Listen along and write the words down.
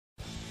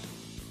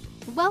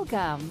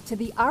Welcome to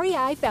the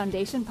REI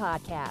Foundation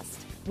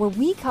Podcast, where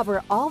we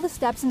cover all the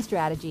steps and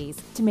strategies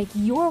to make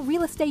your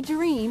real estate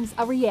dreams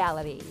a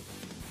reality.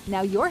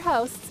 Now your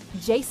hosts,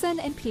 Jason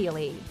and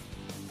Peely.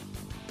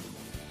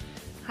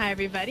 Hi,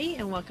 everybody,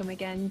 and welcome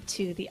again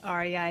to the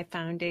REI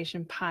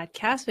Foundation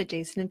Podcast with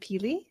Jason and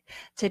Peely.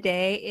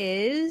 Today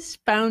is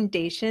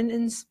Foundation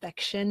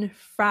Inspection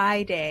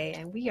Friday,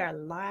 and we are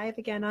live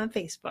again on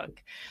Facebook.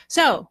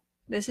 So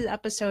this is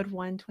episode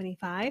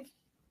 125,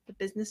 the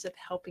business of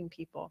helping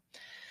people.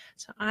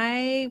 So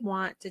I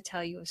want to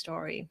tell you a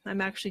story.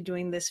 I'm actually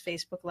doing this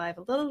Facebook Live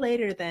a little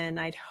later than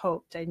I'd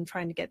hoped. I'm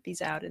trying to get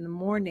these out in the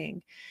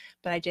morning,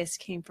 but I just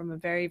came from a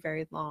very,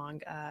 very long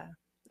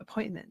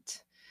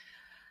appointment.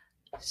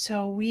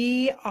 So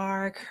we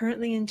are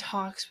currently in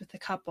talks with a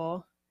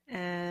couple,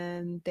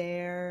 and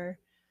they're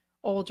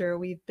older.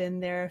 We've been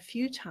there a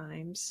few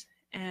times,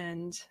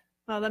 and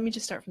well, let me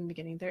just start from the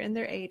beginning. They're in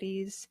their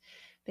 80s.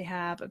 They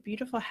have a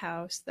beautiful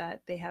house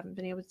that they haven't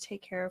been able to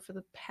take care of for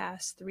the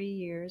past 3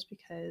 years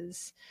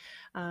because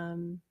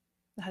the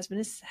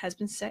husband has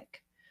been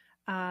sick.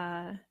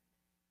 And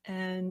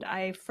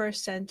I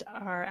first sent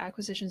our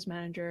acquisitions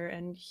manager,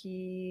 and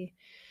he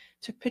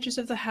took pictures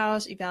of the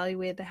house,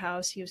 evaluated the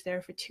house. He was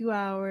there for 2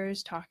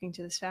 hours talking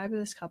to this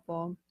fabulous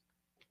couple.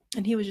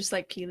 And he was just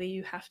like, Peely,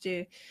 you have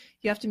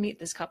to meet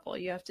this couple.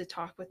 You have to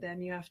talk with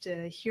them. You have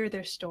to hear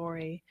their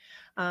story.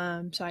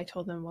 So I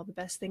told them, well, the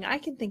best thing I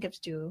can think of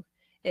to do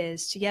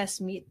is to,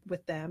 yes, meet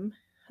with them.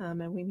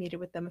 And we meted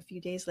with them a few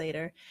days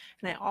later.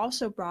 And I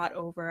also brought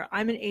over,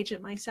 I'm an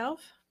agent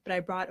myself, but I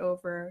brought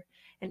over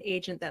an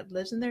agent that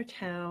lives in their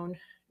town,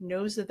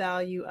 knows the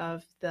value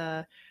of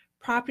the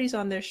properties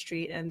on their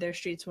street, and their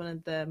street's one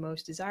of the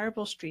most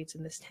desirable streets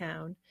in this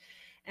town.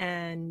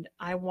 And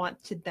I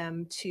wanted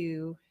them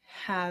to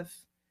have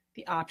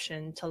the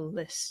option to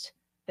list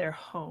their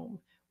home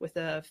with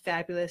a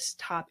fabulous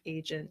top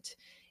agent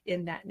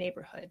in that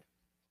neighborhood.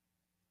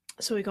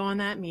 So we go on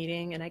that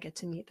meeting, and I get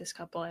to meet this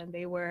couple, and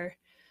they were,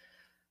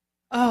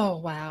 oh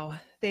wow,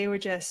 they were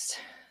just,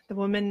 the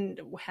woman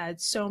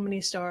had so many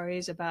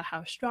stories about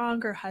how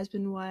strong her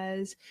husband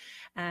was,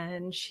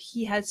 and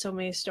he had so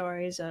many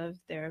stories of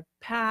their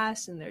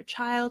past and their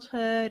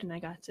childhood, and I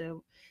got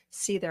to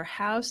see their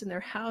house, and their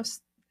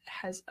house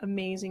has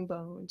amazing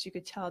bones. You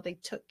could tell they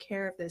took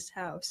care of this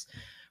house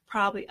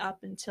probably up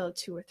until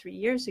 2 or 3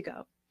 years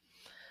ago.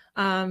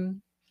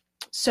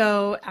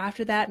 So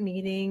after that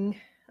meeting,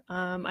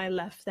 I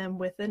left them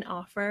with an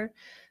offer,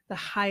 the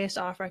highest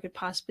offer I could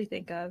possibly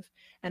think of.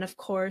 And of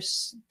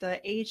course, the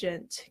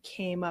agent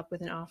came up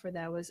with an offer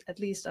that was at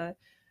least a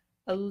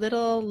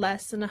little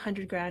less than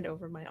 $100,000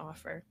 over my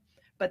offer,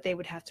 but they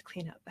would have to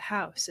clean out the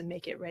house and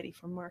make it ready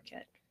for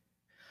market.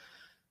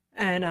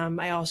 And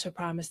I also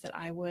promised that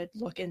I would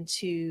look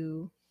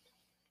into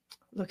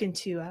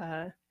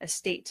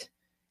estate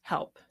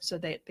help so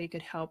that they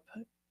could help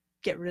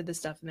get rid of the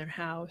stuff in their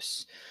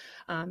house,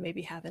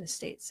 maybe have an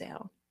estate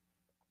sale.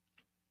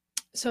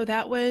 So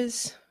that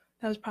was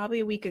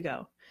probably a week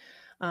ago.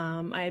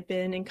 I had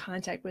been in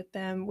contact with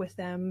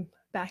them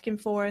back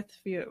and forth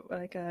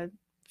like a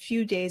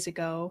few days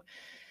ago.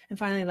 And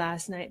finally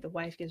last night, the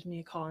wife gives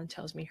me a call and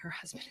tells me her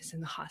husband is in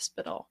the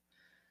hospital.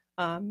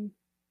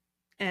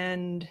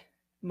 And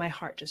my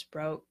heart just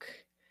broke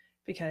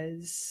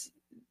because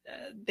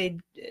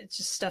it's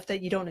just stuff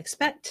that you don't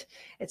expect.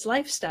 It's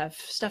life stuff.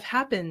 Stuff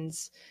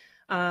happens.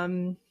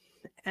 And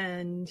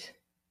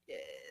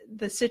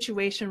the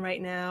situation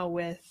right now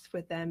with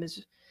them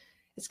is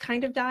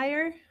kind of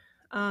dire.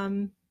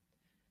 And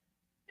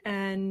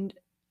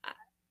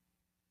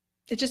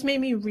it just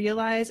made me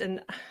realize,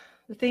 and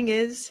the thing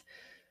is,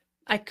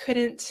 I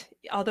couldn't,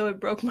 although it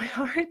broke my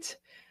heart,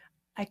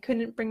 I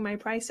couldn't bring my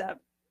price up.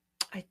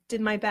 I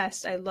did my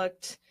best. I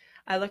looked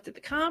at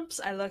the comps.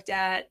 I looked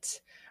at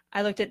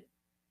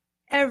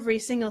every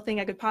single thing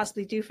I could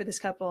possibly do for this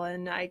couple,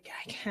 and I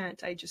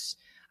can't. I just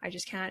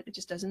can't. It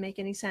just doesn't make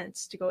any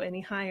sense to go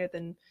any higher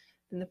than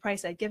the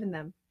price I'd given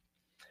them.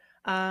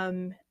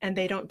 And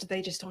they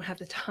just don't have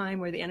the time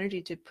or the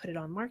energy to put it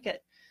on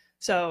market.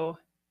 So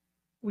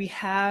we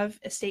have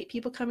estate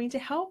people coming to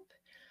help.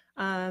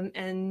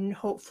 And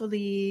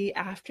hopefully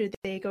after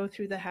they go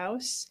through the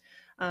house,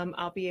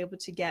 I'll be able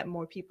to get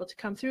more people to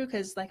come through,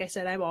 because like I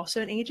said, I'm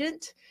also an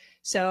agent.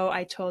 So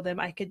I told them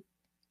I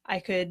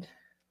could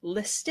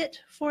list it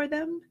for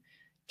them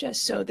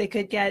just so they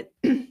could get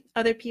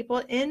other people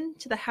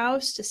into the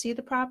house to see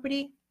the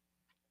property.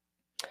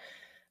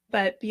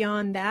 But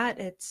beyond that,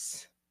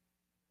 it's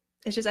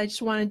just, I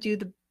just want to do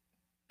the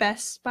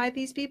best by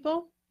these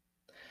people.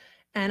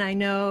 And I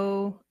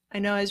know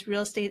as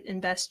real estate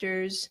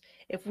investors,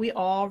 if we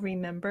all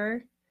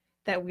remember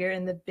that we're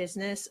in the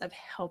business of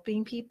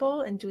helping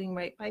people and doing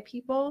right by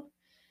people,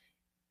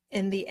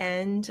 in the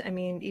end, I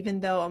mean,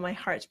 even though my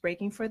heart's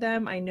breaking for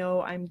them, I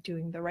know I'm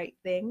doing the right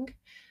thing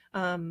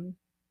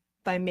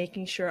by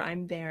making sure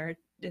I'm there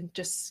and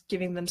just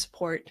giving them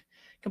support.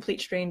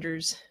 Complete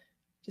strangers,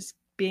 just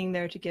being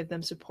there to give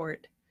them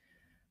support.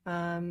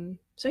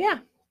 So yeah,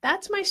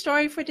 that's my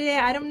story for today.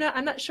 I don't know.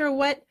 I'm not sure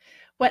what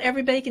what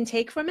everybody can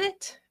take from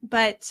it,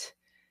 but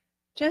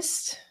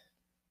just,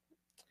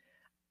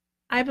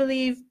 I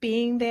believe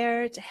being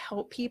there to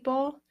help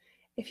people,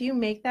 if you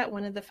make that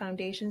one of the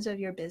foundations of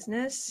your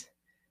business,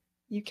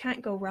 you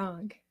can't go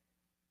wrong.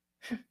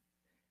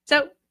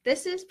 So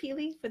this is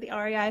Peely for the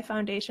REI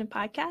Foundation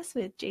podcast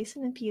with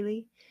Jason and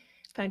Peely,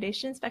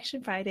 Foundation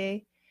Inspection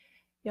Friday.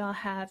 Y'all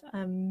have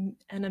an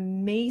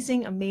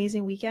amazing,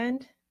 amazing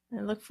weekend. And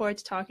I look forward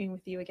to talking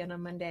with you again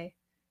on Monday.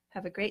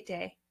 Have a great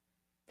day.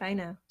 Bye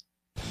now.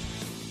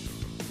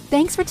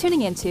 Thanks for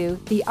tuning into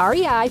the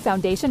REI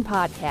Foundation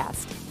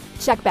podcast.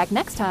 Check back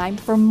next time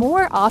for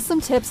more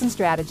awesome tips and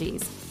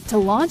strategies to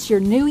launch your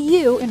new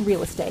you in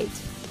real estate.